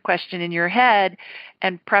 ask a question in your head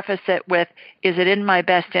and preface it with, is it in my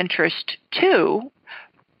best interest to,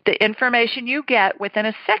 the information you get within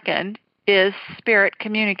a second is spirit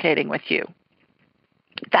communicating with you.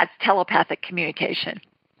 That's telepathic communication.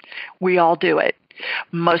 We all do it.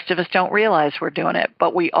 Most of us don't realize we're doing it,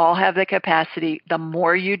 but we all have the capacity. The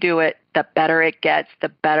more you do it, the better it gets, the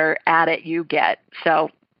better at it you get. So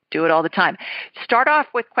do it all the time. Start off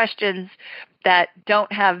with questions that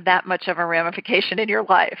don't have that much of a ramification in your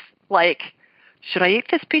life, like, should I eat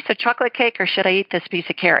this piece of chocolate cake or should I eat this piece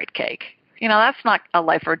of carrot cake? That's not a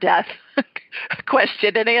life or death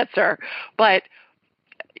question and answer, but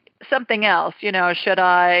something else, should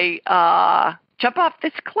I jump off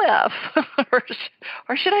this cliff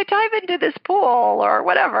or should I dive into this pool or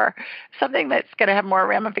whatever, something that's going to have more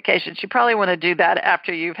ramifications. You probably want to do that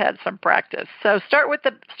after you've had some practice. So start with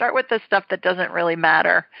the stuff that doesn't really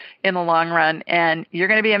matter in the long run, and you're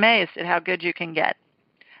going to be amazed at how good you can get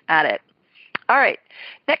at it. All right,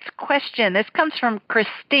 next question. This comes from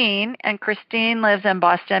Christine, and Christine lives in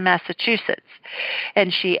Boston, Massachusetts.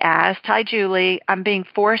 And she asked, hi, Julie, I'm being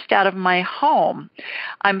forced out of my home.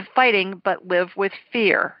 I'm fighting but live with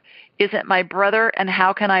fear. Is it my brother, and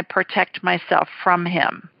how can I protect myself from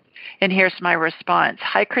him? And here's my response.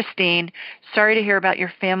 Hi, Christine. Sorry to hear about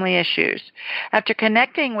your family issues. After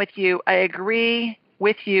connecting with you, I agree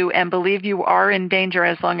with you and believe you are in danger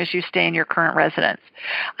as long as you stay in your current residence.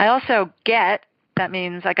 I also get, that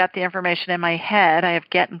means I got the information in my head, I have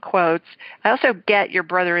get in quotes, I also get your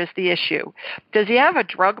brother is the issue. Does he have a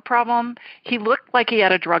drug problem? He looked like he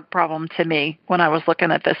had a drug problem to me when I was looking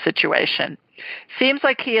at this situation. Seems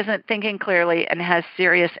like he isn't thinking clearly and has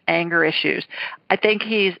serious anger issues. I think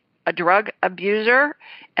he's a drug abuser,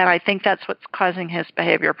 and I think that's what's causing his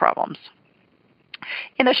behavior problems.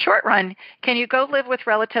 In the short run, can you go live with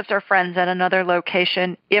relatives or friends at another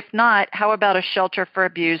location? If not, how about a shelter for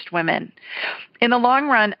abused women? In the long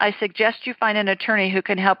run, I suggest you find an attorney who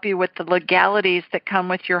can help you with the legalities that come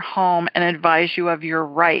with your home and advise you of your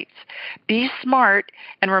rights. Be smart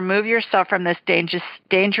and remove yourself from this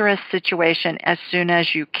dangerous situation as soon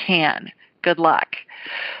as you can. Good luck.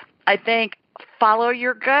 I think follow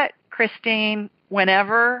your gut, Christine.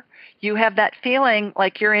 Whenever you have that feeling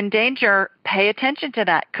like you're in danger, pay attention to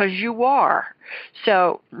that because you are.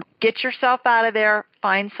 So get yourself out of there,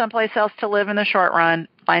 find someplace else to live in the short run,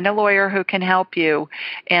 find a lawyer who can help you,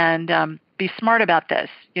 and be smart about this.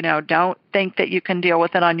 Don't think that you can deal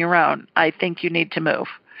with it on your own. I think you need to move.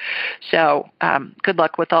 So good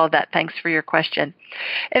luck with all of that. Thanks for your question.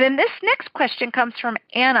 And then this next question comes from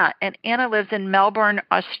Anna, and Anna lives in Melbourne,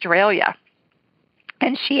 Australia.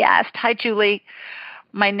 And she asked, "Hi, Julie.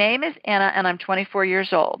 My name is Anna, and I'm 24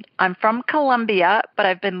 years old. I'm from Colombia, but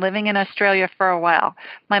I've been living in Australia for a while.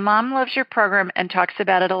 My mom loves your program and talks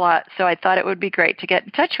about it a lot, so I thought it would be great to get in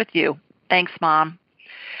touch with you. Thanks, Mom.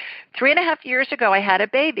 3.5 years ago, I had a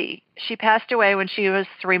baby. She passed away when she was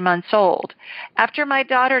 3 months old. After my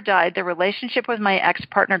daughter died, the relationship with my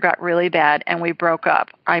ex-partner got really bad, and we broke up.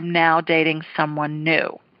 I'm now dating someone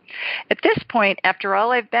new. At this point, after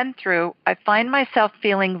all I've been through, I find myself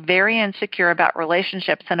feeling very insecure about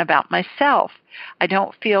relationships and about myself. I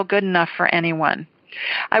don't feel good enough for anyone.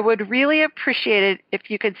 I would really appreciate it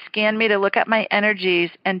if you could scan me to look at my energies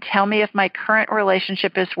and tell me if my current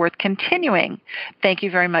relationship is worth continuing. Thank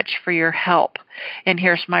you very much for your help." And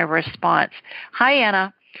here's my response. "Hi,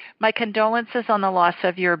 Anna. My condolences on the loss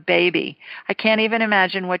of your baby. I can't even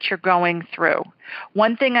imagine what you're going through.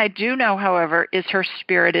 One thing I do know, however, is her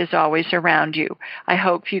spirit is always around you. I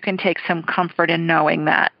hope you can take some comfort in knowing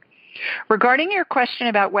that. Regarding your question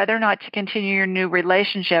about whether or not to continue your new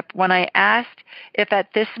relationship, when I asked if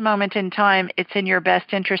at this moment in time it's in your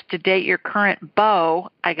best interest to date your current beau,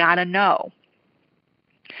 I got a no.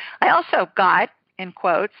 I also got, in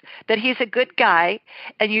quotes, that he's a good guy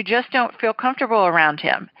and you just don't feel comfortable around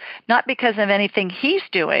him, not because of anything he's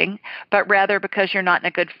doing, but rather because you're not in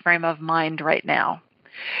a good frame of mind right now.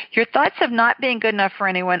 Your thoughts of not being good enough for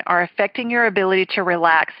anyone are affecting your ability to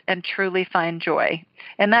relax and truly find joy.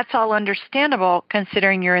 And that's all understandable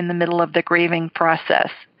considering you're in the middle of the grieving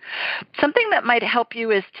process. Something that might help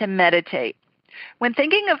you is to meditate. When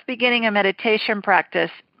thinking of beginning a meditation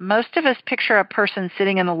practice, most of us picture a person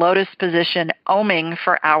sitting in the lotus position, oming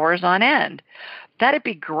for hours on end. That'd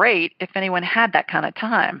be great if anyone had that kind of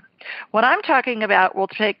time. What I'm talking about will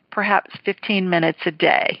take perhaps 15 minutes a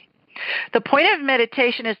day. The point of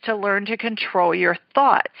meditation is to learn to control your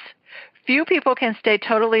thoughts. Few people can stay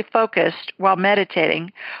totally focused while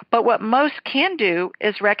meditating, but what most can do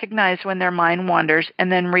is recognize when their mind wanders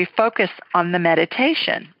and then refocus on the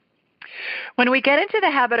meditation. When we get into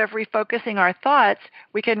the habit of refocusing our thoughts,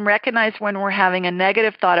 we can recognize when we're having a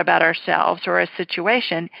negative thought about ourselves or a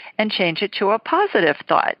situation and change it to a positive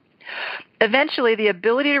thought. Eventually, the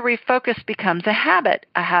ability to refocus becomes a habit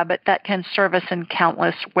that can serve us in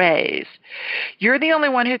countless ways. You're the only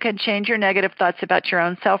one who can change your negative thoughts about your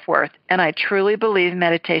own self-worth, and I truly believe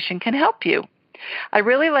meditation can help you. I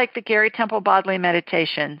really like the Gary Temple Bodley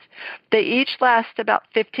meditations. They each last about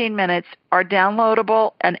 15 minutes, are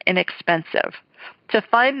downloadable and inexpensive. To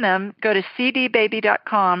find them, go to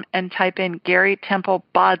cdbaby.com and type in Gary Temple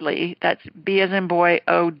Bodley, that's B as in boy,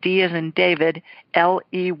 O, D as in David,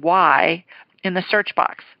 L-E-Y, in the search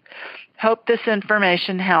box. Hope this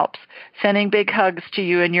information helps. Sending big hugs to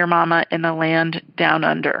you and your mama in the land down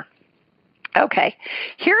under. Okay,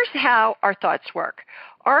 here's how our thoughts work.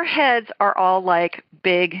 Our heads are all like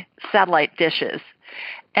big satellite dishes,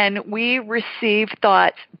 and we receive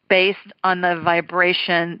thoughts based on the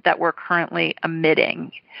vibration that we're currently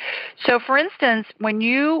emitting. So, for instance, when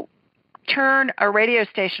you turn a radio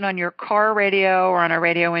station on your car radio or on a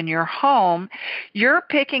radio in your home, you're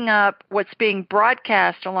picking up what's being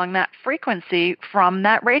broadcast along that frequency from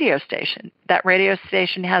that radio station. That radio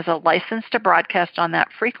station has a license to broadcast on that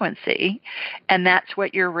frequency, and that's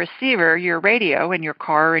what your receiver, your radio in your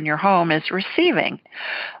car or in your home, is receiving.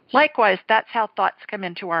 Likewise, that's how thoughts come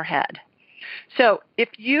into our head. So if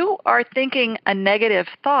you are thinking a negative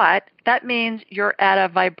thought, that means you're at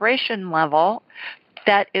a vibration level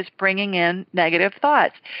that is bringing in negative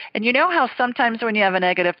thoughts. And you know how sometimes when you have a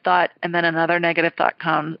negative thought and then another negative thought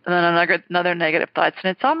comes and then another negative thought, and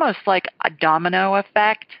it's almost like a domino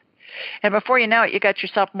effect. And before you know it, you got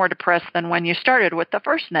yourself more depressed than when you started with the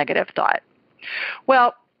first negative thought.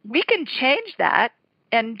 Well, we can change that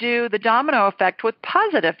and do the domino effect with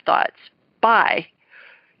positive thoughts by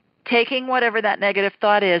taking whatever that negative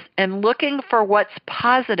thought is and looking for what's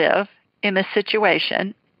positive in the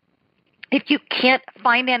situation. If you can't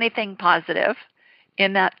find anything positive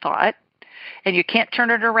in that thought and you can't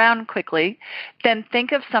turn it around quickly, then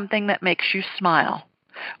think of something that makes you smile.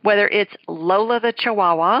 Whether it's Lola the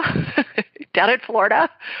Chihuahua down in Florida,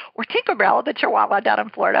 or Tinkerbell the Chihuahua down in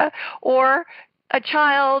Florida, or a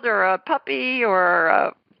child or a puppy or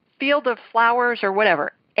a field of flowers or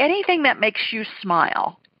whatever. Anything that makes you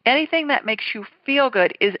smile, anything that makes you feel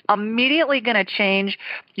good is immediately going to change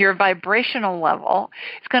your vibrational level.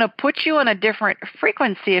 It's going to put you on a different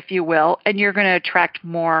frequency, if you will, and you're going to attract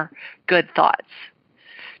more good thoughts.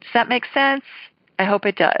 Does that make sense? I hope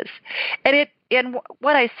it does. And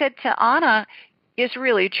what I said to Anna is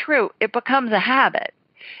really true. It becomes a habit.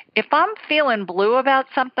 If I'm feeling blue about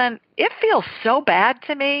something, it feels so bad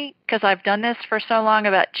to me because I've done this for so long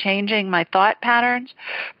about changing my thought patterns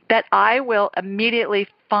that I will immediately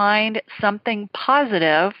find something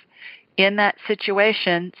positive in that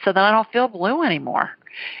situation so that I don't feel blue anymore.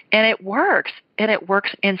 And it works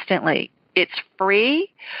instantly. It's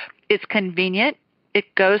free. It's convenient.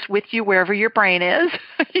 It goes with you wherever your brain is.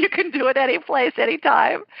 You can do it any place,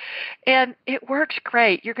 anytime. And it works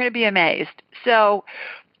great. You're going to be amazed. So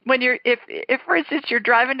when if for instance, you're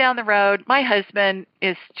driving down the road, my husband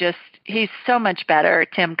is he's so much better,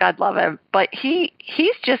 Tim, God love him, but he's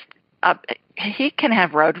just, he can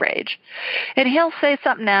have road rage. And he'll say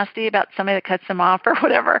something nasty about somebody that cuts him off or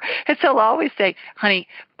whatever. And so I'll always say, honey,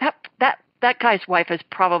 that guy's wife is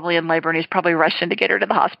probably in labor and he's probably rushing to get her to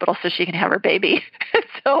the hospital so she can have her baby.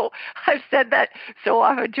 So I've said that so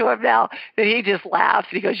often to him now that he just laughs.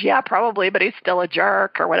 And he goes, yeah, probably, but he's still a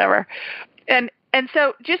jerk or whatever. And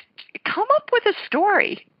so just come up with a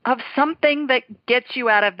story of something that gets you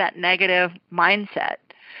out of that negative mindset.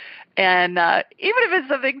 And even if it's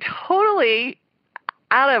something totally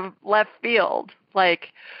out of left field,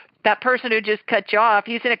 like that person who just cut you off,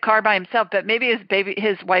 he's in a car by himself, but maybe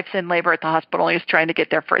his wife's in labor at the hospital and he's trying to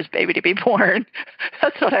get there for his baby to be born.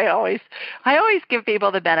 That's what I always give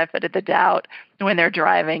people the benefit of the doubt when they're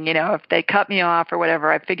driving. You know, if they cut me off or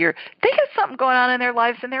whatever, I figure they have something going on in their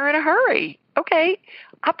lives and they're in a hurry. Okay,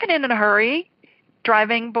 I've been in a hurry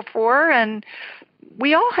driving before, and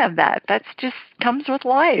we all have that. That's just comes with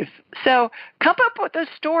life. So come up with a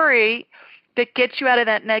story that gets you out of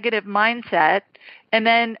that negative mindset, and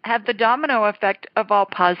then have the domino effect of all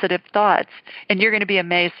positive thoughts. And you're going to be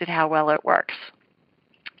amazed at how well it works.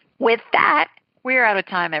 With that, we're out of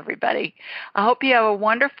time, everybody. I hope you have a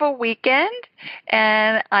wonderful weekend,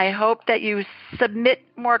 and I hope that you submit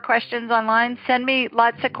more questions online. Send me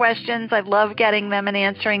lots of questions. I love getting them and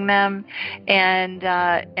answering them. And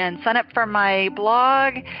sign up for my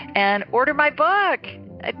blog and order my book,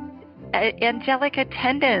 Angelic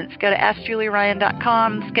Attendants. Go to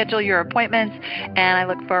AskJulieRyan.com, schedule your appointments, and I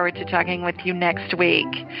look forward to talking with you next week.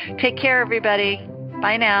 Take care, everybody.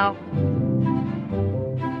 Bye now.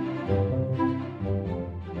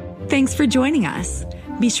 Thanks for joining us.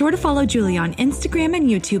 Be sure to follow Julie on Instagram and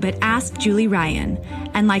YouTube at Ask Julie Ryan,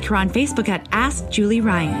 and like her on Facebook at Ask Julie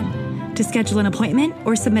Ryan. To schedule an appointment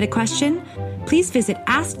or submit a question, please visit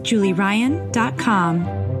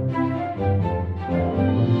AskJulieRyan.com.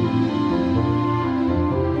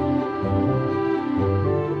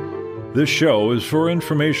 This show is for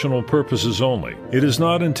informational purposes only. It is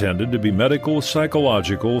not intended to be medical,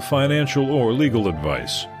 psychological, financial, or legal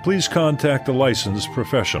advice. Please contact a licensed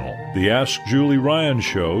professional. The Ask Julie Ryan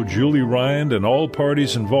Show, Julie Ryan and all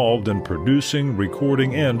parties involved in producing,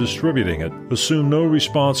 recording, and distributing it assume no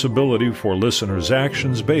responsibility for listeners'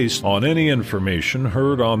 actions based on any information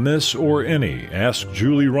heard on this or any Ask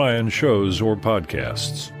Julie Ryan shows or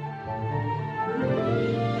podcasts.